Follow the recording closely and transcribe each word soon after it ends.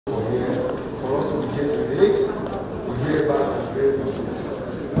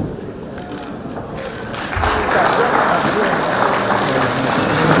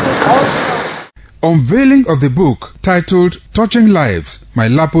Unveiling of the book titled Touching Lives, My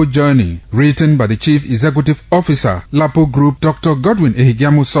Lapo Journey, written by the Chief Executive Officer, Lapo Group, Dr. Godwin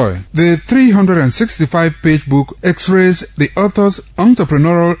Ehigiamusoy. The 365-page book x-rays the author's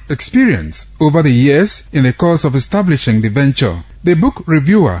entrepreneurial experience over the years in the course of establishing the venture. The book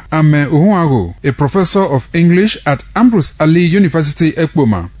reviewer, Ame Uhuago, a professor of English at Ambrose Ali University,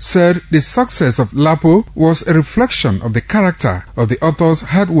 Ekpoma, said the success of Lapo was a reflection of the character of the author's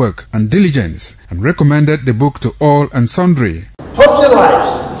hard work and diligence, and recommended the book to all and sundry. Touching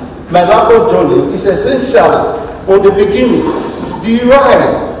Lives, My Lapo Journey is essential on the beginning, the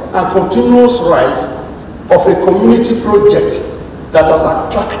rise and continuous rise of a community project that has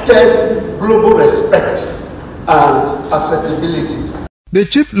attracted global respect and acceptability. The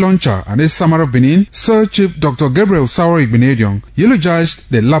chief launcher and Esama of Benin, Sir Chief Dr. Gabriel Sawari Benedion, eulogized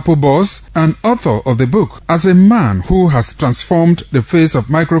the Lapo boss and author of the book as a man who has transformed the face of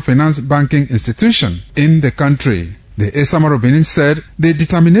microfinance banking institution in the country. The Esama of Benin said the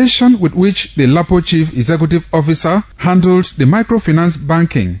determination with which the Lapo Chief Executive Officer handled the microfinance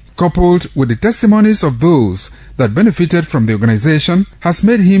banking, coupled with the testimonies of those that benefited from the organization, has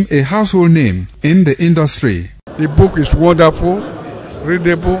made him a household name in the industry. The book is wonderful,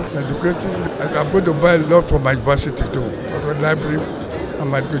 readable, educating. I'm going to buy a lot from my university too, from the library and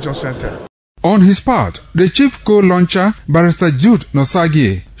my education center. On his part, the chief co-launcher, Barrister Jude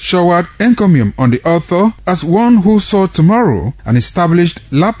Nosagie, showered encomium on the author as one who saw tomorrow and established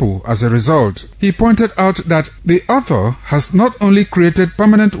Lapo as a result. He pointed out that the author has not only created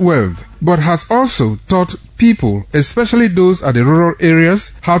permanent wealth, but has also taught people, especially those at the rural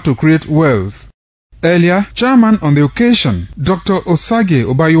areas, how to create wealth. Earlier, chairman on the occasion, Dr. Osage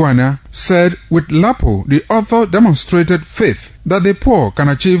Obayuana, said with Lapo, the author demonstrated faith that the poor can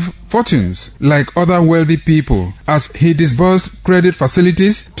achieve fortunes like other wealthy people, as he disbursed credit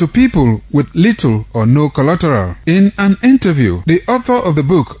facilities to people with little or no collateral. In an interview, the author of the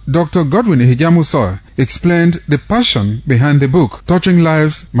book, Dr. Godwin Ehigiamusoy, explained the passion behind the book, Touching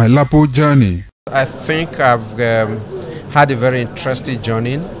Lives, My Lapo Journey. I think I've had a very interesting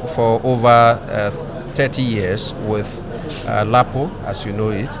journey for over 30 years with Lapo, as you know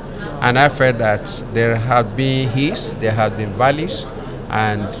it, and I felt that there have been hills, there have been valleys,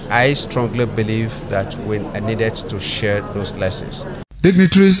 and I strongly believe that we needed to share those lessons.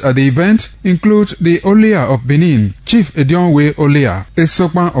 Dignitaries at the event include the Olea of Benin, Chief Edionwe Olea,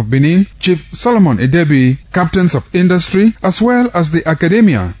 Esama of Benin, Chief Solomon Edebi, Captains of Industry, as well as the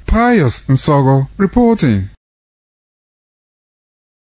Academia. Pius Nsogo reporting.